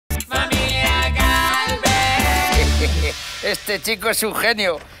Este chico es un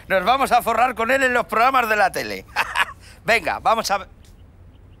genio. Nos vamos a forrar con él en los programas de la tele. Venga, vamos a ver.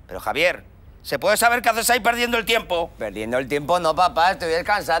 Pero Javier, ¿se puede saber qué haces ahí perdiendo el tiempo? Perdiendo el tiempo no, papá, estoy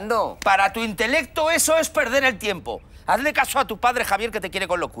descansando. Para tu intelecto eso es perder el tiempo. Hazle caso a tu padre Javier, que te quiere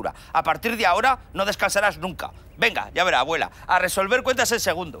con locura. A partir de ahora no descansarás nunca. Venga, ya verá, abuela, a resolver cuentas en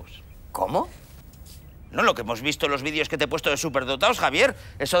segundos. ¿Cómo? No lo que hemos visto en los vídeos que te he puesto de Superdotados, Javier.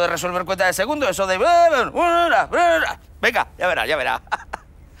 Eso de resolver cuentas de segundos, eso de... Venga, ya verá, ya verá.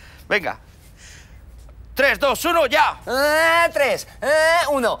 Venga. 3, 2, 1, ya. 3,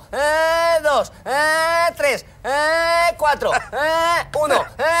 1, 2, 3, 4, 1,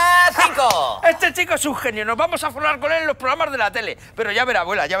 5. Este chico es un genio. Nos vamos a forrar con él en los programas de la tele. Pero ya verá,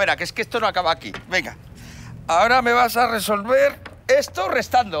 abuela, ya verá, que es que esto no acaba aquí. Venga. Ahora me vas a resolver esto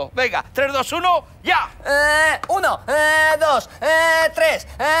restando. Venga, 3, 2, 1, ya. 1, 2, 3,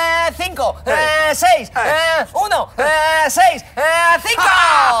 5, 6, 1, 6,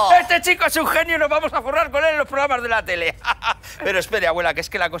 5. Este chico es un genio y nos vamos a forrar con él en los programas de la tele. Pero espere, abuela, que es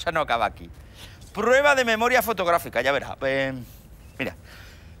que la cosa no acaba aquí. Prueba de memoria fotográfica, ya verá. Mira.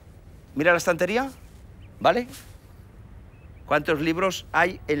 Mira la estantería, ¿vale? ¿Cuántos libros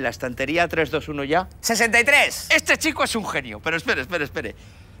hay en la estantería? 3, 2, 1, ya. 63. Este chico es un genio. Pero espere, espere, espere.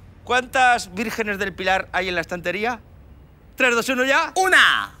 ¿Cuántas vírgenes del Pilar hay en la estantería? 3, 2, 1, ya.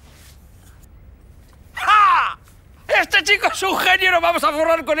 ¡Una! ¡Ja! Este chico es un genio y nos vamos a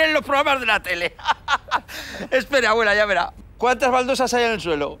forrar con él en los programas de la tele. Espere, abuela, ya verá. ¿Cuántas baldosas hay en el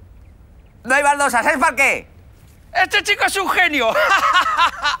suelo? No hay baldosas, ¿es para qué? Este chico es un genio.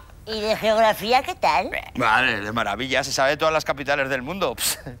 ¿Y de geografía qué tal? Vale, de maravilla, se sabe de todas las capitales del mundo.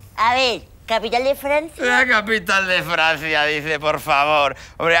 A ver, ¿capital de Francia? La capital de Francia, dice, por favor.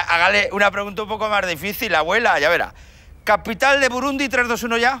 Hombre, hágale una pregunta un poco más difícil, abuela, ya verá. ¿Capital de Burundi, 3, 2,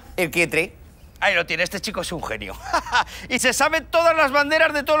 1, ya? El Quietri. Ahí lo tiene, este chico es un genio. Y se sabe todas las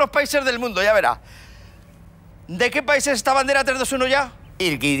banderas de todos los países del mundo, ya verá. ¿De qué país es esta bandera, 3, 2, 1, ya?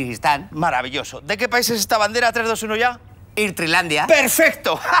 Kirguistán. Maravilloso. ¿De qué país es esta bandera, 3, 2, 1, ya? Irtrilandia.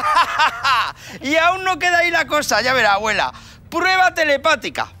 ¡Perfecto! Y aún no queda ahí la cosa, ya verá, abuela. Prueba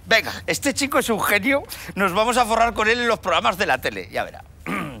telepática. Venga, este chico es un genio. Nos vamos a forrar con él en los programas de la tele, ya verá.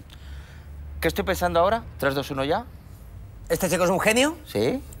 ¿Qué estoy pensando ahora? 3, 2, 1, ya. ¿Este chico es un genio?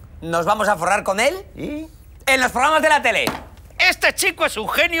 ¿Sí? ¿Nos vamos a forrar con él? ¿Y? En los programas de la tele. Este chico es un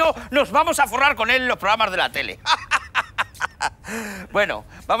genio. Nos vamos a forrar con él en los programas de la tele. Bueno,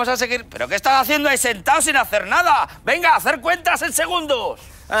 vamos a seguir. ¿Pero qué estás haciendo ahí sentado sin hacer nada? Venga, a hacer cuentas en segundos.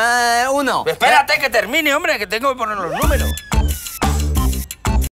 1. Espérate que termine, hombre, que tengo que poner los números.